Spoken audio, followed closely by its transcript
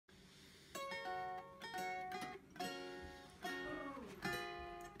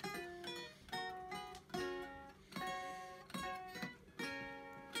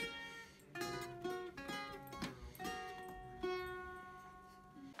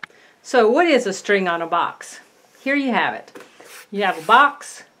So what is a string on a box? Here you have it. You have a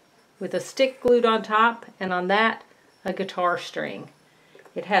box with a stick glued on top, and on that a guitar string.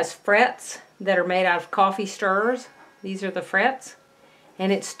 It has frets that are made out of coffee stirrers. These are the frets.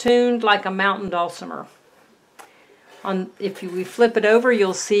 And it's tuned like a mountain dulcimer. If we flip it over,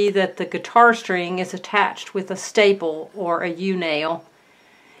 you'll see that the guitar string is attached with a staple or a U-nail.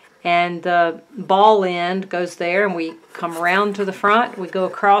 And the ball end goes there, and we come around to the front. We go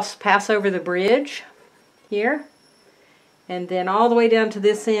across, pass over the bridge here. And then all the way down to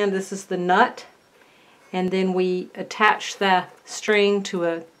this end, this is the nut. And then we attach the string to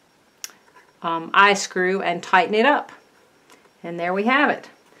a eye screw and tighten it up. And there we have it.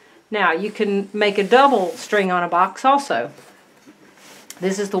 Now you can make a double string on a box also.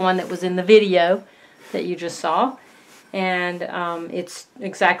 This is the one that was in the video that you just saw. And it's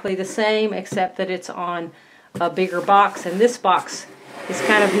exactly the same, except that it's on a bigger box. And this box is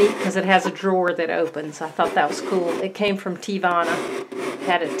kind of neat because it has a drawer that opens. I thought that was cool. It came from Teavana. It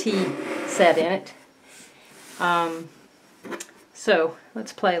had a tea set in it. So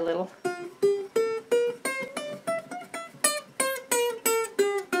let's play a little.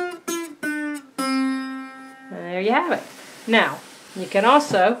 And there you have it. Now, you can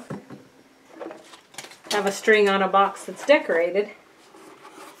also have a string on a box that's decorated.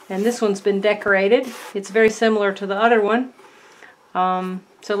 And this one's been decorated. It's very similar to the other one.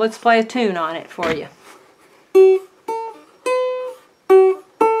 So let's play a tune on it for you.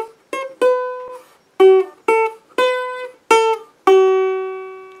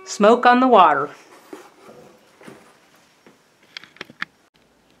 Smoke on the Water.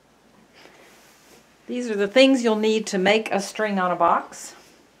 These are the things you'll need to make a string on a box.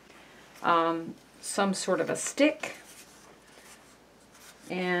 Some sort of a stick,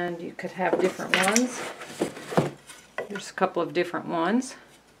 and you could have different ones. Here's a couple of different ones.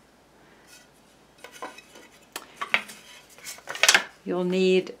 You'll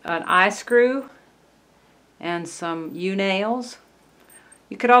need an eye screw and some U-nails.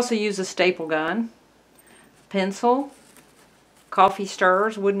 You could also use a staple gun, a pencil, coffee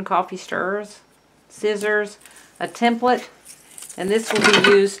stirrers, wooden coffee stirrers, scissors, a template, and this will be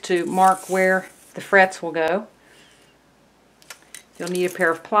used to mark where the frets will go. You'll need a pair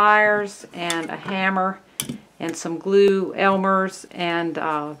of pliers and a hammer and some glue, Elmer's, and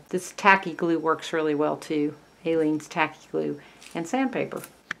this tacky glue works really well too, Aleene's tacky glue, and sandpaper.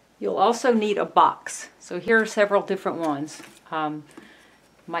 You'll also need a box. So here are several different ones.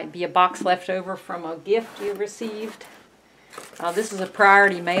 Might be a box left over from a gift you received. This is a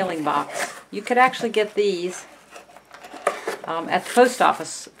priority mailing box. You could actually get these at the post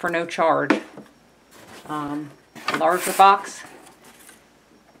office for no charge. A larger box,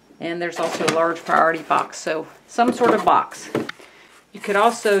 and there's also a large priority box, so some sort of box. You could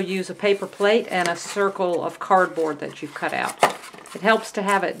also use a paper plate and a circle of cardboard that you've cut out. It helps to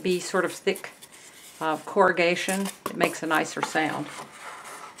have it be sort of thick corrugation. It makes a nicer sound.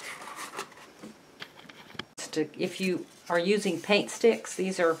 If you are using paint sticks,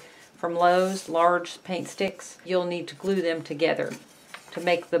 these are from Lowe's, large paint sticks, you'll need to glue them together to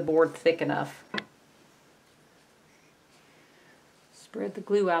make the board thick enough. Spread the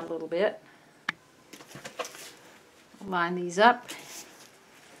glue out a little bit. Line these up.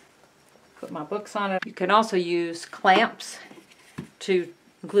 Put my books on it. You can also use clamps to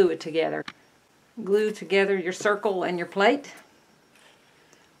glue it together. Glue together your circle and your plate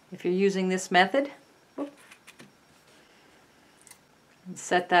if you're using this method. And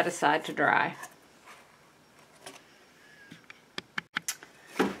set that aside to dry.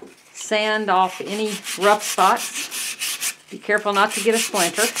 Sand off any rough spots. Be careful not to get a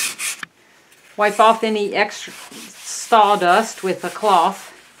splinter. Wipe off any extra sawdust with a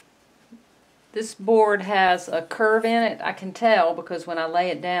cloth. This board has a curve in it. I can tell because when I lay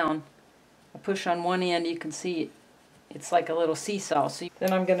it down, I push on one end, you can see it's like a little seesaw. So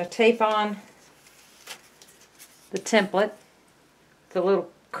then I'm going to tape on the template. The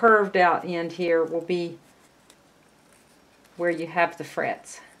little curved out end here will be where you have the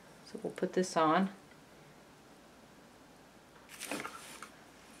frets. So we'll put this on.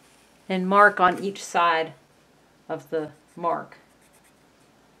 And mark on each side of the mark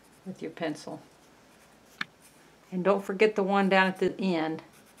with your pencil. And don't forget the one down at the end.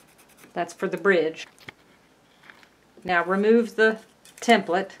 That's for the bridge. Now remove the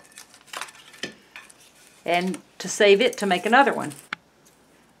template and to save it to make another one.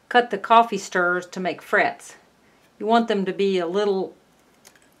 Cut the coffee stirrers to make frets. You want them to be a little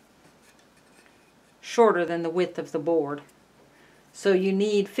shorter than the width of the board. So you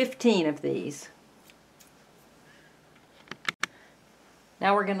need 15 of these.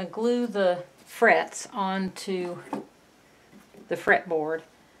 Now we're going to glue the frets onto the fretboard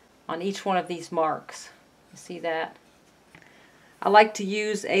on each one of these marks. You see that? I like to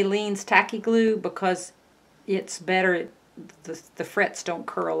use Aleene's Tacky Glue because it's better, the frets don't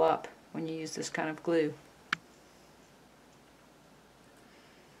curl up when you use this kind of glue.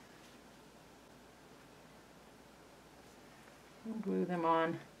 Glue them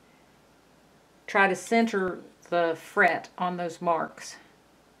on. Try to center the fret on those marks.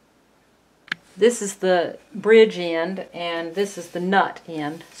 This is the bridge end and this is the nut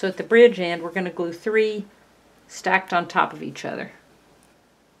end. So at the bridge end we're going to glue 3 stacked on top of each other.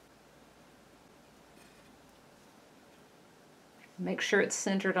 Make sure it's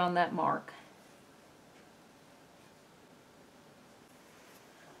centered on that mark.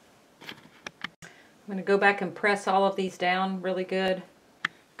 I'm going to go back and press all of these down really good.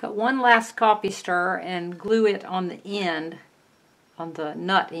 Got one last coffee stir and glue it on the end, on the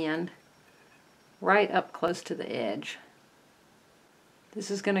nut end, right up close to the edge. This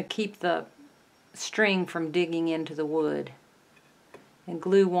is going to keep the string from digging into the wood. And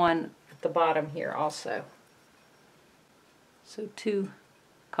glue one at the bottom here also. So 2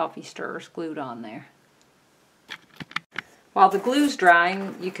 coffee stirrers glued on there. While the glue's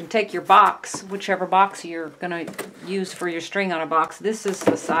drying, you can take your box, whichever box you're going to use for your string on a box. This is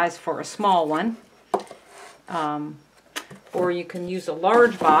the size for a small one. Or you can use a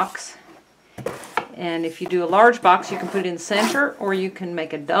large box. And if you do a large box, you can put it in center, or you can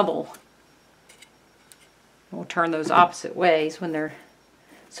make a double. We'll turn those opposite ways when they're,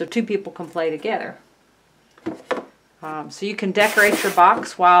 so 2 people can play together. So you can decorate your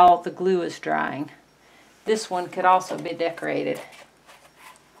box while the glue is drying. This one could also be decorated.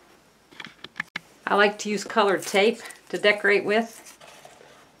 I like to use colored tape to decorate with,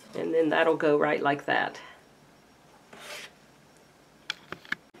 and then that'll go right like that.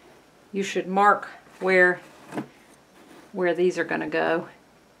 You should mark where these are going to go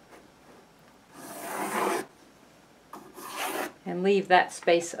and leave that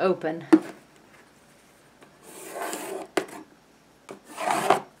space open.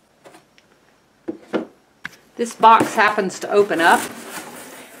 This box happens to open up,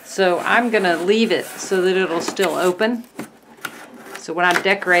 so I'm going to leave it so that it'll still open. So when I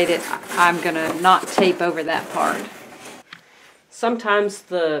decorate it, I'm going to not tape over that part. Sometimes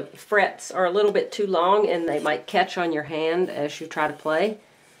the frets are a little bit too long and they might catch on your hand as you try to play.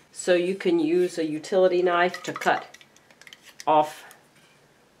 So you can use a utility knife to cut off,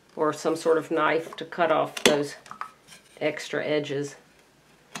 or some sort of knife to cut off those extra edges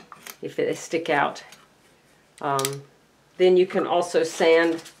if they stick out. Then you can also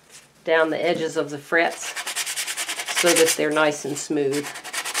sand down the edges of the frets so that they're nice and smooth.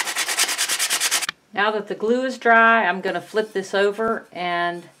 Now that the glue is dry, I'm going to flip this over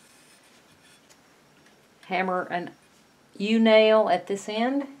and hammer an U-nail at this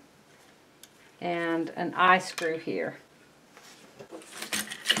end and an eye screw here.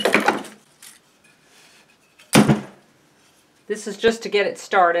 This is just to get it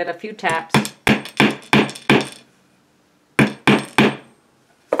started, a few taps.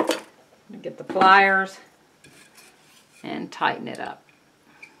 Get the pliers and tighten it up.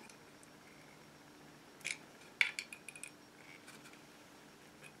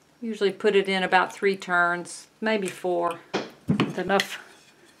 Usually put it in about 3 turns, maybe 4, with enough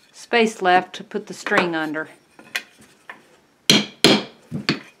space left to put the string under.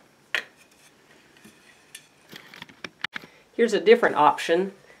 Here's a different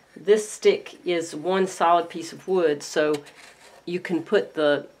option. This stick is one solid piece of wood, so you can put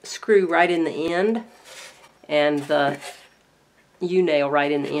the screw right in the end and the U-nail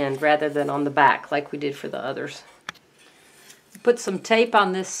right in the end rather than on the back like we did for the others. Put some tape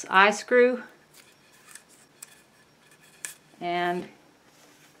on this eye screw and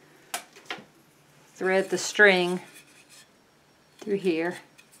thread the string through here.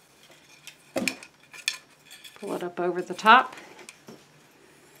 Pull it up over the top.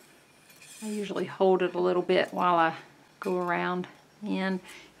 I usually hold it a little bit while I go around in.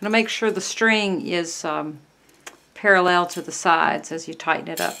 And make sure the string is parallel to the sides as you tighten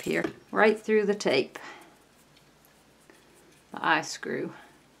it up here. Right through the tape. The eye screw.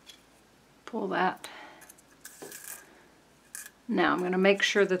 Pull that. Now I'm going to make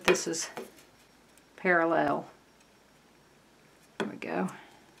sure that this is parallel. There we go.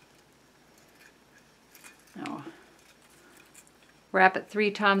 Now wrap it 3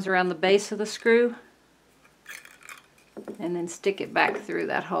 times around the base of the screw and then stick it back through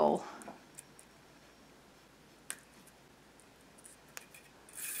that hole.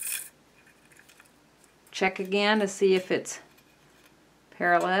 Check again to see if it's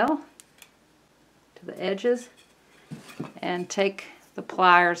parallel to the edges, and take the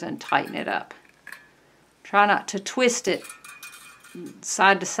pliers and tighten it up. Try not to twist it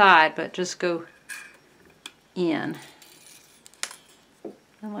side to side, but just go in.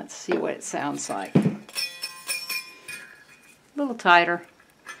 And let's see what it sounds like. A little tighter.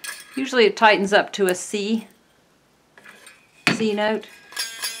 Usually it tightens up to a C note.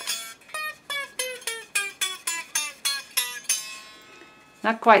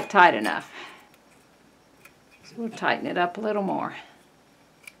 Not quite tight enough. So we'll tighten it up a little more.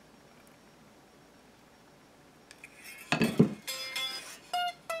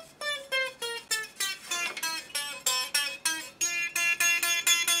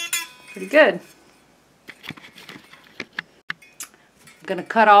 Pretty good. I'm going to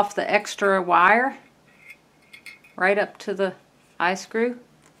cut off the extra wire right up to the eye screw.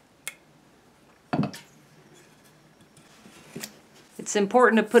 It's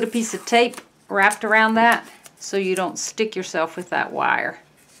important to put a piece of tape wrapped around that so you don't stick yourself with that wire.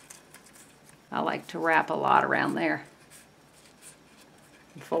 I like to wrap a lot around there.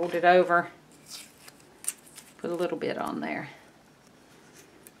 Fold it over, put a little bit on there.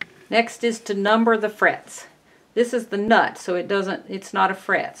 Next is to number the frets. This is the nut, so it's not a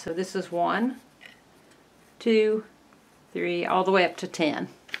fret. So this is 1, 2, 3, all the way up to 10.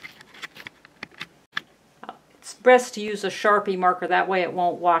 It's best to use a Sharpie marker, that way it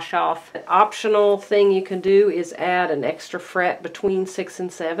won't wash off. An optional thing you can do is add an extra fret between 6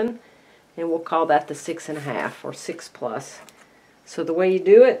 and 7, and we'll call that the 6.5 or 6+. So the way you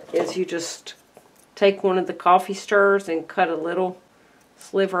do it is you just take one of the coffee stirrers and cut a little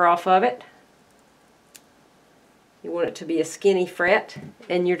sliver off of it. You want it to be a skinny fret,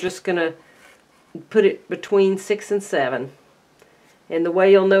 and you're just going to put it between 6 and 7. And the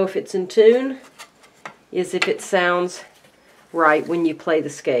way you'll know if it's in tune is if it sounds right when you play the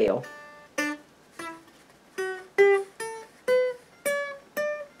scale.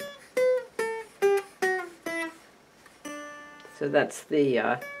 So that's the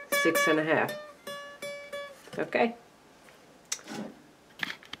 6.5. Okay.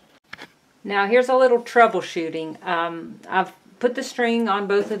 Now here's a little troubleshooting. I've put the string on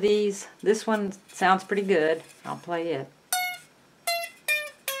both of these. This one sounds pretty good. I'll play it.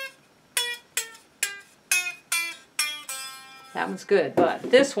 That one's good, but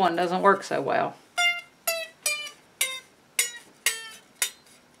this one doesn't work so well.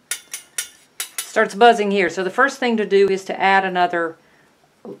 Starts buzzing here. So the first thing to do is to add another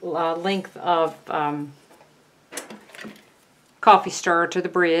length of coffee stirrer to the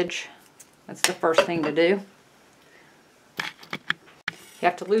bridge. That's the first thing to do. You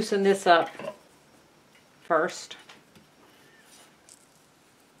have to loosen this up first.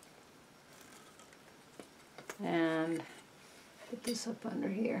 And put this up under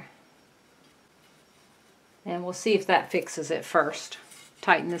here. And we'll see if that fixes it first.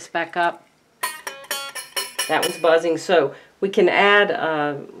 Tighten this back up. That was buzzing, so we can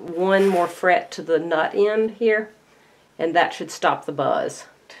add one more fret to the nut end here, and that should stop the buzz.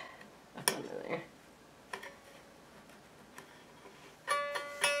 Up under there.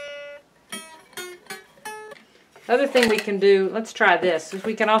 Other thing we can do, let's try this, is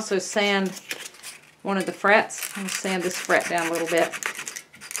we can also sand one of the frets. I'll sand this fret down a little bit.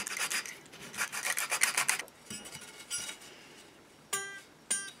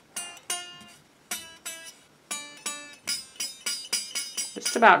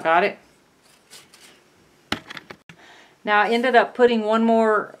 Just about got it. Now I ended up putting one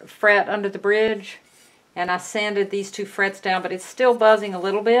more fret under the bridge, and I sanded these two frets down, but it's still buzzing a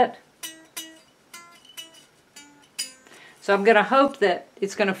little bit. So I'm going to hope that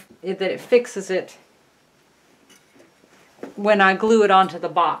it fixes it when I glue it onto the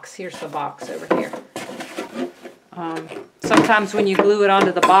box. Here's the box over here. Sometimes when you glue it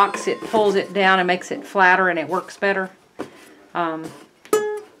onto the box, it pulls it down and makes it flatter, and it works better.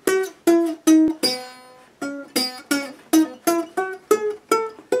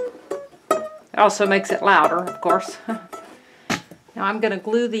 It also makes it louder, of course. Now I'm going to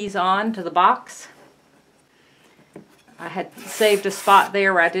glue these on to the box. I had saved a spot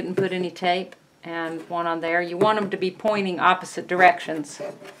there where I didn't put any tape, and one on there. You want them to be pointing opposite directions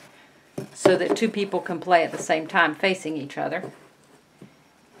so that two people can play at the same time facing each other.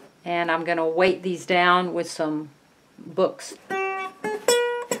 And I'm going to weight these down with some books.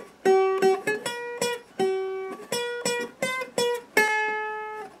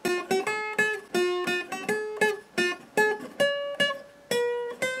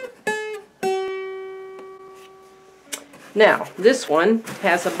 Now, this one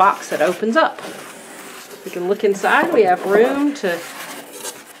has a box that opens up. We can look inside. We have room to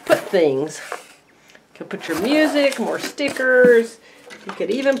things. You could put your music, more stickers. You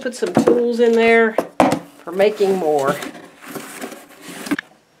could even put some tools in there for making more.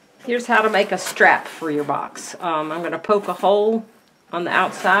 Here's how to make a strap for your box. I'm going to poke a hole on the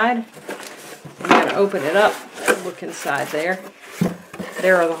outside. I'm going to open it up and look inside there.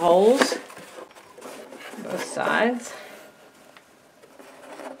 There are the holes, both sides.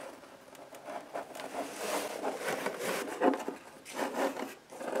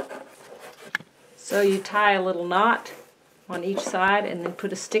 So you tie a little knot on each side and then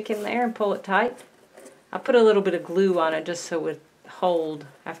put a stick in there and pull it tight. I put a little bit of glue on it just so it would hold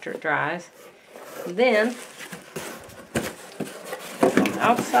after it dries. And then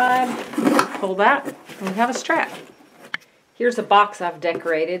outside, pull that, and we have a strap. Here's a box I've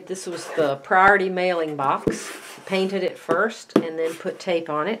decorated. This was the priority mailing box. Painted it first and then put tape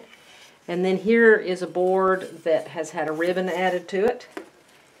on it. And then here is a board that has had a ribbon added to it.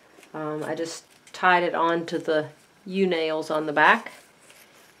 I just tied it onto the U-nails on the back.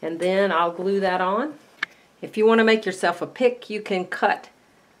 And then I'll glue that on. If you want to make yourself a pick, you can cut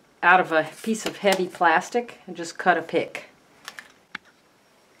out of a piece of heavy plastic and just cut a pick.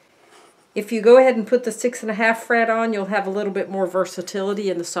 If you go ahead and put the 6.5 fret on, you'll have a little bit more versatility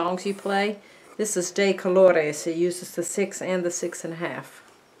in the songs you play. This is De Colores. It uses the 6 and the 6.5.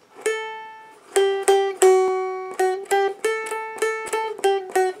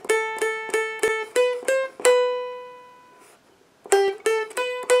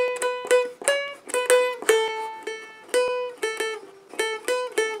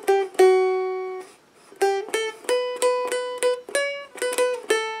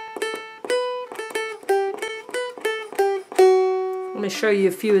 Let me show you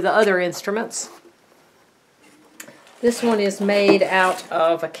a few of the other instruments. This one is made out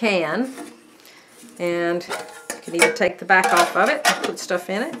of a can, and you can even take the back off of it and put stuff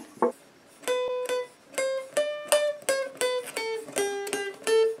in it.